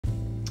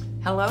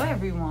Hello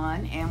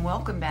everyone, and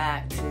welcome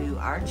back to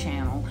our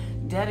channel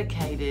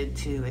dedicated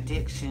to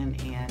addiction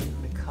and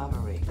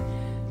recovery.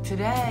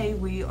 Today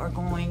we are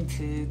going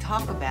to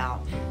talk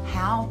about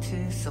how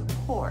to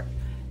support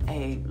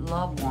a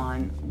loved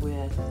one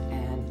with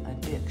an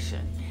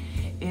addiction.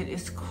 It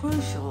is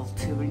crucial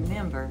to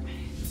remember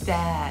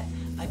that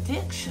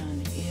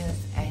addiction is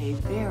a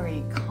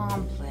very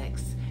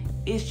complex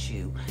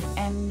issue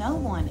and no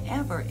one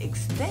ever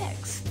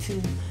expects to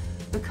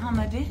become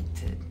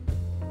addicted.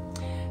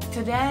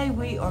 Today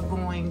we are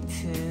going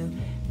to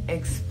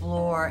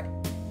explore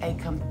a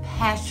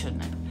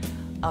compassionate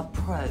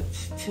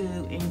approach to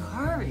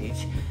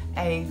encourage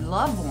a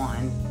loved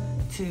one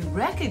to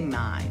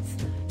recognize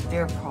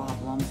their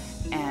problem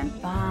and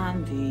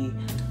find the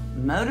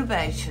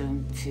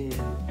motivation to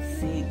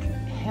seek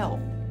help.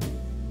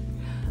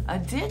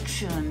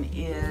 Addiction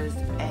is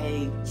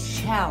a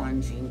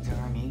challenging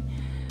journey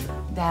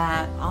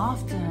that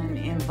often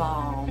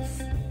involves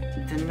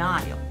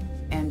denial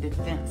and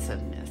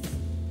defensiveness.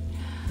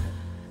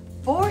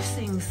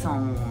 Forcing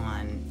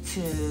someone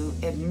to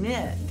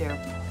admit their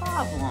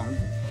problem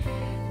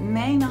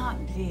may not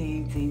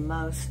be the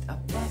most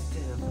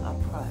effective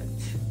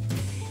approach.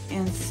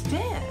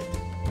 Instead,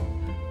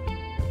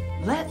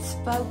 let's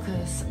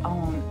focus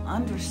on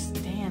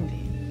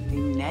understanding the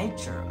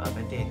nature of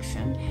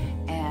addiction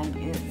and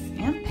its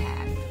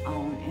impact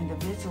on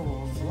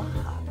individuals'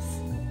 lives.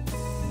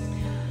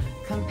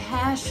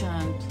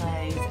 Compassion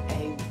plays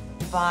a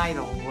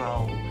vital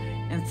role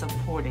in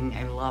supporting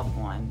a loved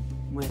one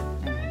with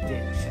an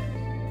addiction.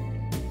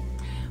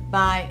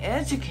 By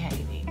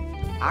educating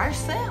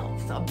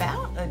ourselves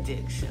about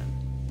addiction,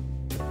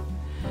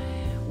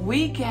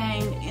 we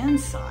gain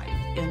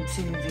insight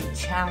into the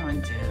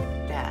challenges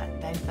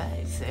that they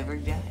face every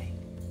day.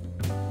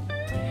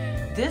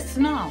 This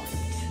knowledge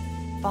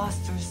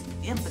fosters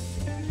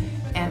empathy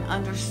and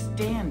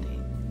understanding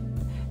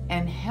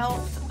and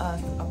helps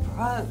us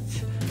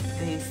approach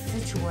the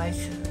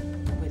situation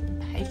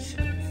with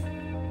patience.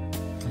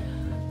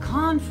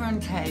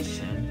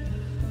 Confrontation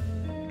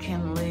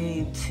can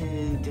lead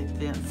to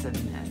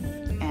defensiveness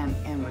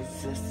and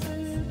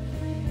resistance.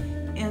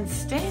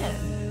 Instead,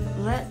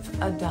 let's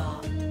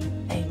adopt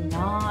a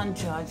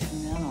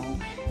non-judgmental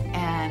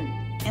and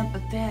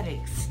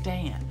empathetic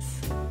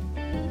stance.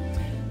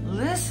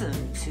 Listen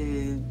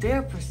to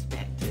their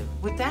perspective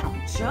without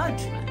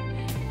judgment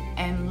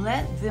and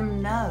let them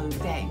know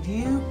that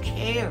you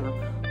care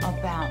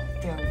about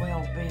their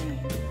well-being.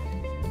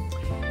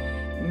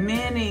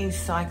 Many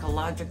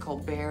psychological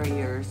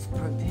barriers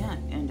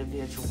prevent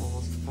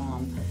individuals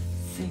from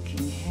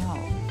seeking help.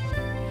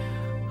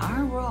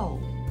 Our role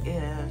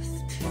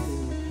is to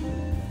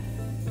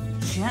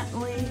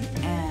gently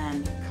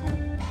and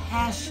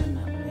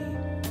compassionately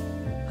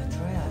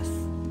address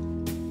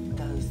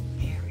those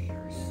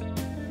barriers.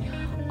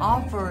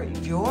 Offer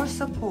your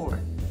support.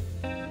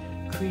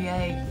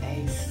 Create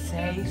a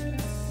safe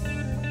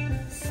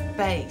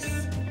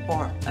space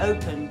for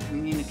open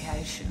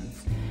communications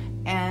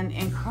and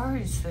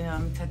encourage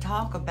them to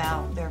talk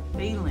about their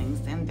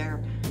feelings and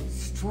their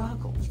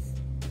struggles.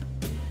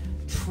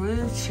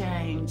 True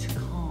change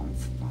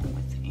comes from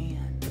within.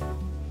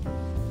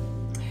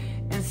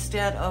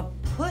 Instead of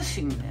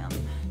pushing them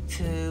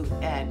to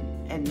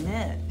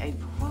admit a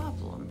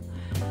problem,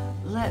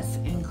 let's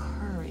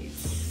encourage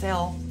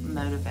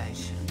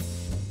self-motivation.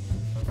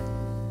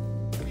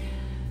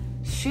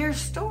 Share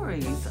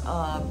stories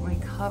of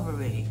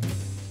recovery.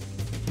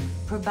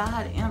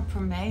 Provide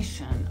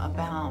information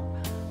about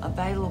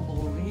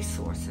available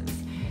resources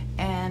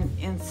and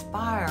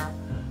inspire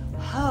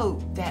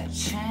hope that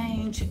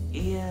change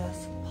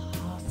is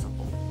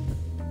possible.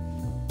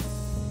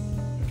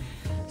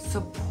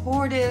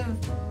 Supportive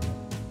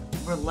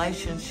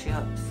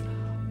relationships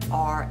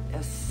are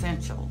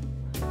essential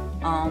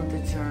on the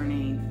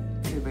journey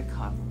to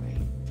recovery.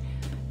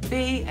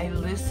 Be a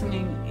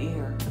listening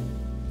ear,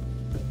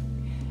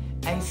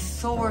 a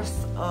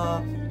source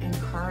of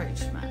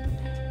encouragement,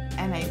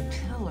 and a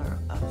pillar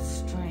of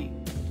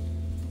strength.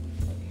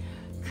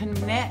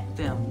 Connect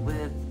them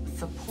with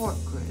support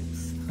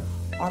groups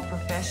or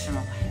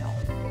professional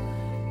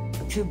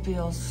help to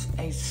build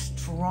a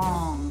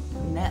strong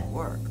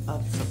network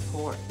of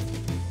support.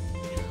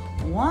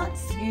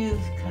 Once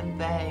you've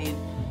conveyed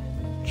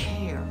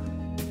care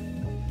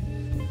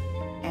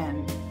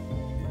and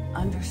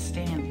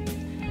understanding,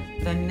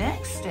 the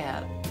next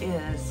step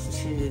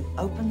is to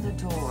open the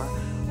door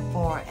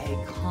for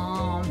a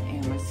calm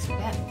and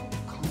respectful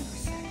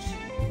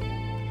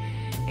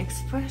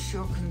express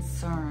your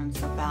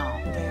concerns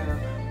about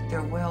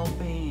their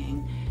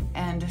well-being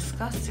and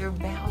discuss their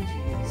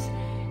values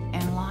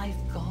and life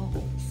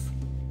goals.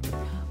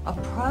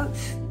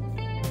 Approach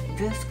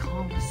this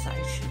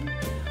conversation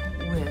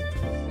with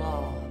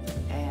love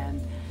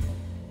and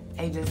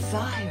a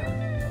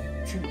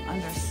desire to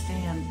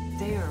understand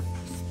their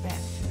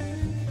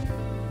perspective.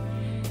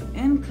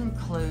 In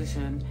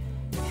conclusion,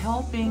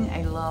 helping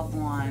a loved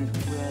one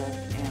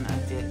with an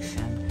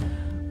addiction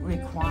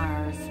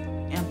requires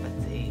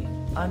empathy,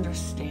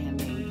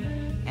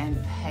 understanding,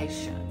 and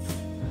patience.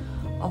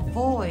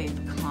 avoid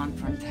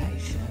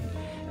confrontation,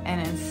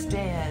 and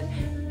instead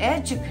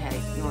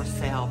educate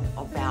yourself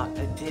about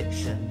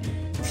addiction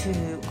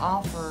to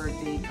offer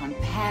the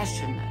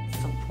compassionate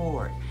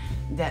support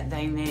that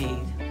they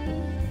need.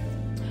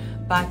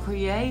 By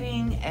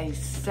creating a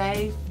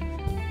safe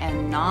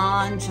and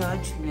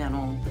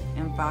non-judgmental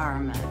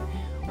environment,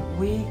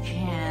 we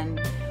can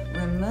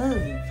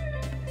remove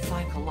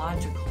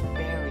psychological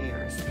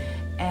barriers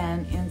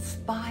and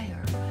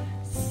inspire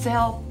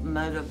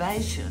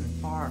self-motivation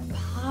for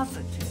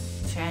positive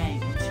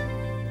change.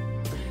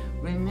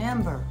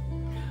 Remember,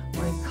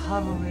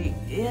 recovery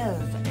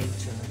is a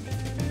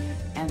journey,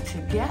 and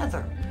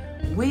together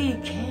we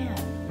can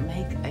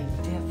make a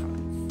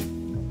difference.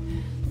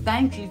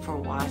 Thank you for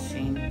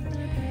watching.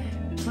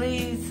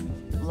 Please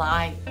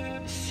like,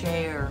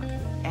 share,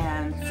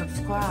 and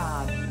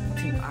subscribe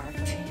to our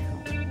channel.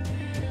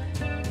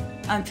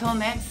 Until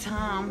next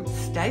time,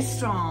 stay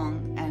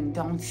strong, and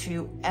don't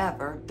you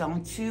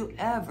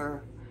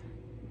ever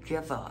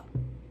give up.